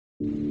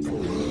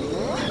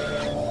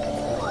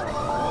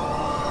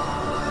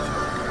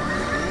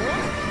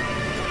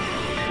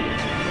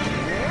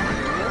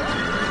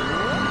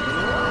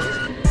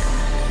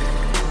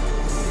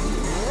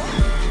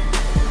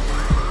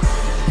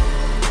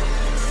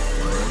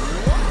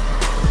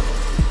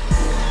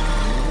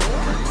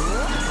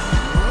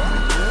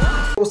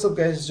What's up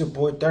guys, it's your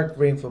boy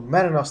Darkraven from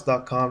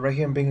Maddenallstars.com. Right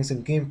here I'm bringing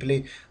some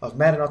gameplay of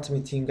Madden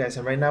Ultimate Team, guys,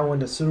 and right now we're in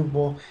the Super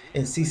Bowl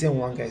in Season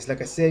 1, guys.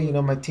 Like I said, you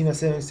know, my team is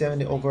 77,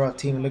 the overall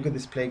team, and look at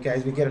this play,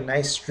 guys. We get a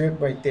nice strip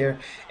right there,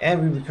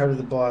 and we recover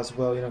the ball as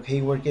well. You know,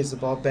 Hayward gets the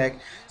ball back.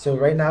 So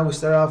right now we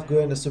start off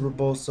good in the Super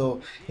Bowl, so,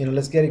 you know,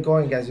 let's get it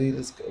going, guys.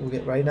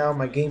 Right now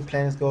my game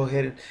plan is go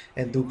ahead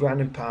and do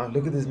ground and pound.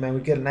 Look at this, man. We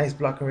get a nice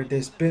blocker right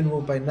there, spin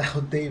move by now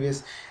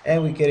Davis,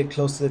 and we get it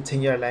close to the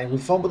 10-yard line. We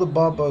fumble the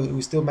ball, but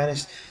we still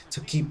managed to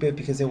keep it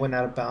because it went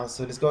out of bounds.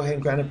 So let's go ahead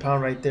and ground and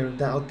pound right there.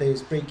 Now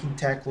Davis breaking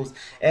tackles,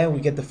 and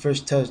we get the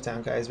first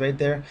touchdown, guys. Right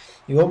there,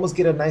 you almost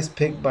get a nice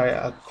pick by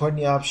a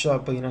Courtney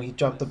Upshaw, but you know, he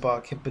dropped the ball.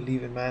 I can't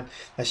believe it, man.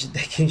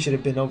 That game should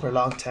have been over a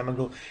long time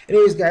ago.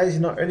 Anyways, guys, you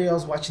know, earlier I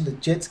was watching the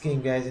Jets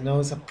game, guys. You know,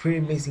 it's a pretty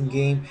amazing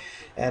game,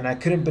 and I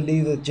couldn't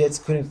believe the Jets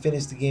couldn't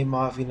finish the game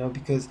off, you know,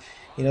 because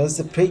you know, it's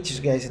the Patriots,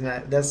 guys, and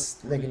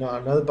that's like, you know,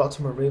 another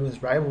Baltimore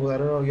Ravens rival. I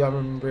don't know if y'all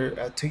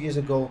remember 2 years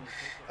ago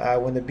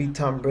when they beat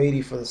Tom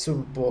Brady for the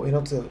Super Bowl, you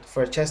know,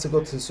 for a chance to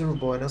go to the Super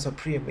Bowl, and that's a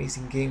pretty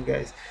amazing game,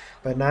 guys.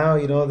 But now,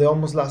 you know, they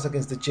almost lost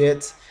against the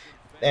Jets,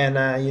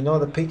 and you know,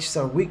 the Patriots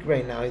are weak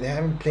right now. They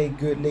haven't played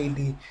good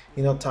lately.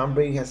 You know, Tom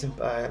Brady hasn't,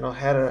 you know,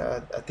 had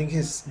I think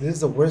this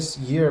is the worst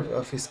year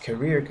of his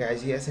career,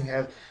 guys. He hasn't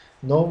had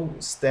no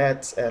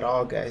stats at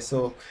all, guys.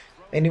 So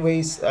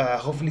anyways,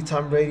 hopefully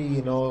Tom Brady,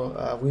 you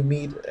know, we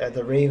meet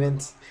the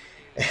Ravens,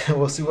 and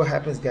we'll see what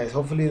happens, guys.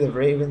 Hopefully the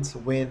Ravens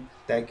win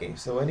that game.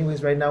 So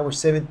anyways, right now we're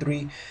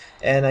 7-3,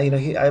 and you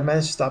know, I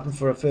managed to stop him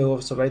for a field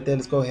goal. So right there,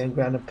 let's go ahead and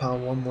ground and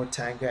pound one more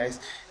time, guys.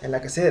 And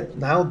like I said,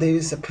 now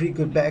Davis is a pretty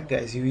good back,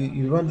 guys.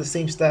 You run the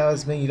same style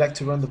as me. You like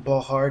to run the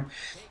ball hard.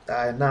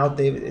 Now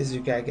David is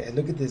your guy, guys.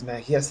 Look at this, man.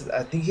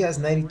 I think he has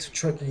 92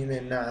 trucking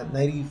and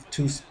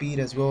 92 speed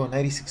as well,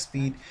 96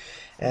 speed.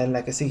 And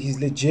like I say, he's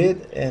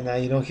legit,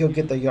 and you know, he'll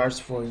get the yards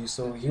for you.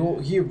 So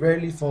he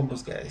rarely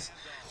fumbles, guys.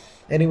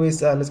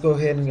 Anyways, let's go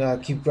ahead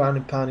and keep ground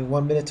and pounding.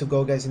 1 minute to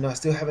go, guys. You know, I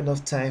still have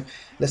enough time.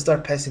 Let's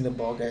start passing the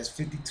ball, guys.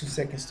 52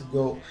 seconds to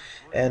go,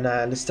 and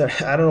let's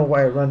start. I don't know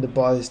why I run the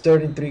ball. It's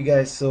 3rd and 3,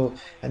 guys. So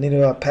I need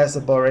to pass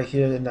the ball right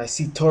here, and I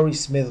see Torrey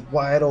Smith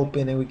wide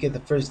open, and we get the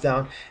first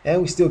down,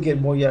 and we still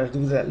get more yards.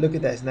 Do that. Look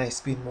at that nice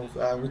speed move.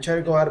 We try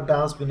to go out of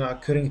bounds, but no, I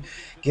couldn't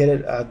get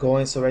it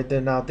going. So right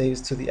there now,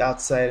 Davis to the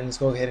outside, and let's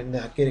go ahead and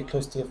get it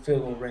close to the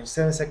field goal range.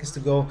 7 seconds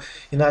to go.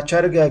 You know, I try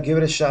to give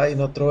it a shot. You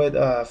know, throw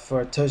it for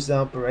a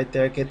touchdown, but right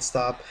there, get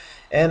stopped,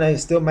 and I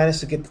still managed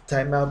to get the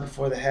timeout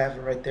before the half.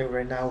 And right there,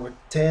 right now we're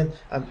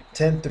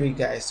 10-3,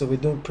 guys. So we're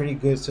doing pretty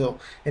good. So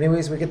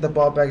anyways, we get the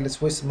ball back. Let's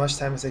waste as much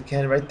time as I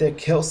can. Right there,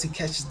 Kelsey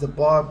catches the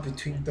ball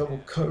between double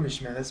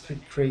coverage, man. That's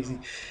pretty crazy.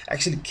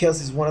 Actually,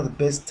 Kelsey is one of the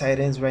best tight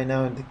ends right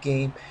now in the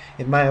game,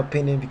 in my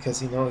opinion,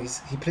 because you know,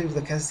 he plays with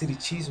the Kansas City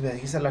Chiefs, man.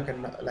 He's like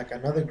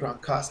another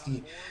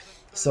Gronkowski.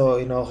 So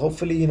you know,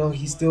 hopefully, you know,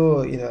 he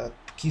still, you know,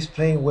 keeps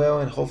playing well,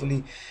 and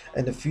hopefully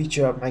in the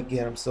future I might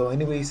get him. So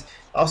anyways,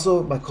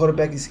 also my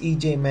quarterback is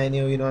EJ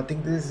Manuel. You know, I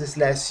think this is his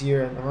last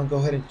year, and I'm gonna go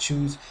ahead and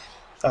choose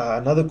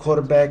another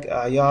quarterback.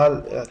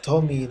 Y'all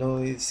told me, you know,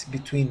 it's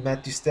between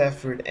Matthew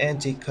Stafford and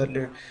Jay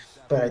Cutler,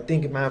 but I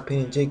think, in my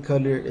opinion, Jay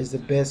Cutler is the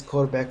best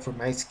quarterback for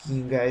my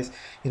scheme, guys.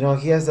 You know,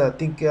 he has, I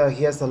think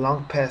he has the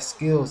long pass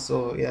skills.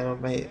 So you know,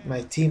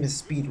 my team is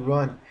speed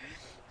run.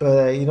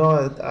 But you know,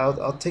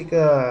 I'll take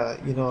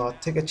I'll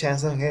take a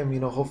chance on him. You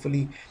know,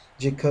 hopefully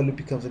Jay Cutler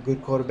becomes a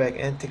good quarterback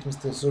and takes me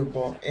to the Super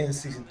Bowl in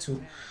Season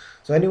 2.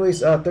 So anyways,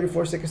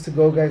 34 seconds to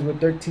go, guys. We're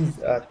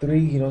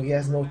 13-3. You know, he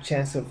has no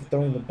chance of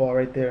throwing the ball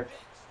right there.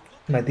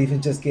 My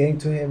defense just getting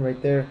to him right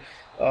there.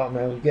 Oh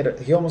man,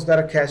 he almost got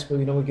a catch, but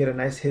you know, we get a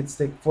nice hit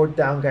stick. 4th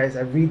down, guys.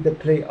 I read the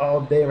play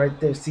all day right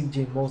there.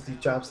 CJ Mosley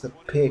drops the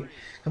pick.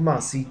 Come on,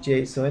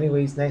 CJ. So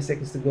anyways, 9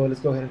 seconds to go.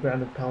 Let's go ahead and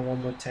ground and pound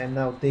one more time.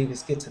 Now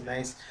Davis gets a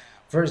nice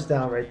first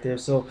down right there.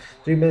 So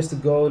 3 minutes to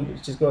go.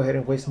 Let's just go ahead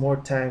and waste more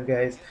time,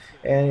 guys.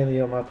 And you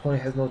know, my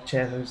opponent has no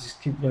chance. Let's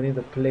just keep running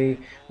the play,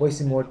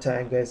 wasting more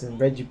time, guys. And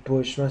Reggie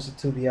Bush runs it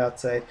to the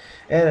outside,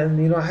 and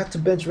you know, I have to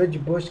bench Reggie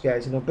Bush,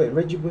 guys. You know, but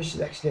Reggie Bush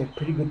is actually a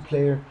pretty good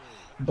player,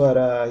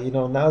 but you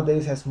know,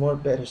 nowadays has more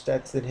better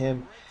stats than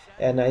him.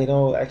 And you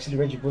know, actually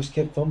Reggie Bush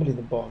kept fumbling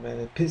the ball, man.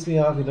 It pissed me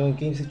off. You know, in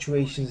game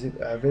situations,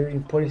 very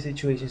important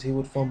situations, he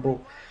would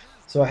fumble.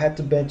 So I had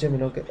to bench him, you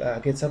know,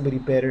 get somebody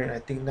better. And I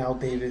think now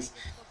Davis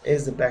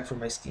is the back for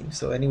my scheme.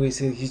 So anyways,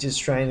 he's just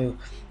trying to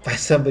find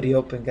somebody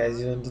open, guys.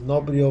 You know, there's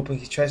nobody open.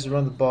 He tries to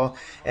run the ball,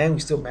 and we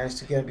still manage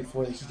to get it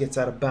before he gets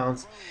out of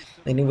bounds.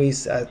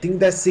 Anyways, I think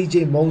that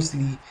CJ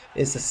Mosley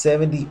is a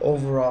 70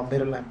 overall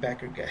middle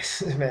linebacker,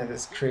 guys. Man,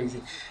 that's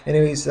crazy.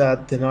 Anyways,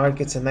 Denard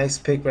gets a nice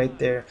pick right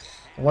there.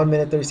 1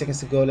 minute 30 seconds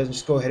to go. Let's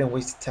just go ahead and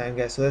waste the time,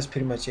 guys. So that's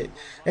pretty much it.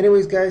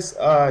 Anyways, guys,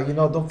 you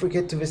know, don't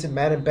forget to visit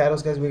Madden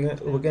Battles, guys.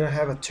 We're gonna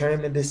have a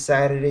tournament this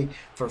Saturday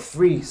for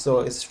free.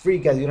 So it's free,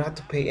 guys. You don't have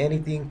to pay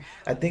anything.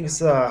 I think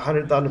it's a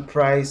 $100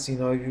 price. You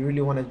know, if you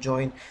really want to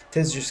join,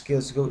 test your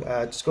skills, go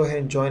just go ahead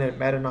and join at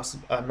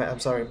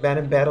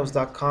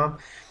Maddenbattles.com.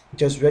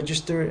 Just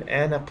register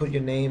and put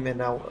your name, and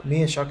now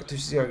me and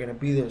Shaka2C are gonna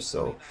be there.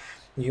 So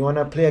you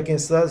wanna play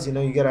against us, you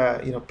know, you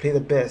gotta, you know, play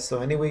the best.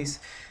 So anyways,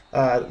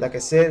 like I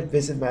said,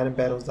 visit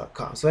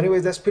maddenbattles.com. So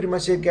anyways, that's pretty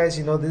much it, guys.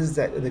 You know, this is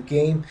the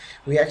game.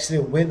 We actually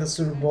win the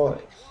Super Bowl,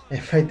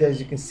 and right there, as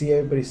you can see,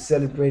 everybody's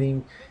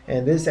celebrating.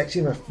 And this is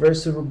actually my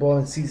first Super Bowl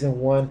in season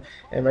 1.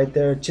 And right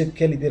there, Chip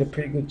Kelly did a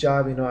pretty good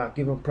job. You know, I'll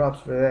give him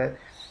props for that.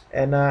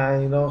 And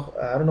you know,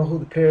 I don't know who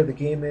the player of the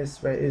game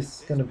is. Right,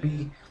 it's gonna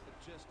be.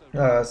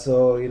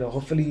 So you know,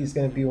 hopefully he's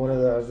gonna be one of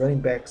the running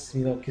backs.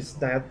 You know, because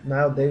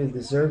nowadays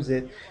deserves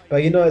it.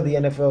 But you know, at the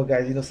NFL,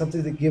 guys, you know,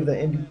 something to give the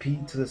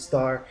MVP to the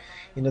star,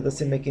 you know,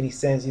 doesn't make any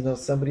sense. You know,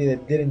 somebody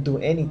that didn't do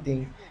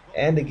anything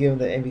and they give him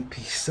the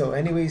MVP. So,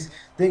 anyways,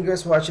 thank you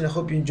guys for watching. I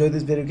hope you enjoyed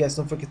this video, guys.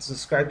 Don't forget to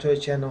subscribe to our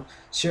channel,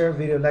 share our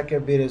video, like our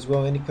video as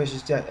well. Any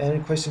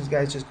questions,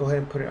 guys, just go ahead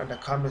and put it on the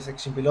comment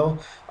section below.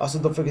 Also,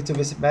 don't forget to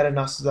visit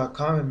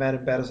Maddenallstars.com and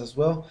Madden Battles as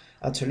well.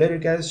 Until later,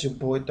 guys, it's your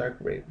boy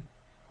Darkraven.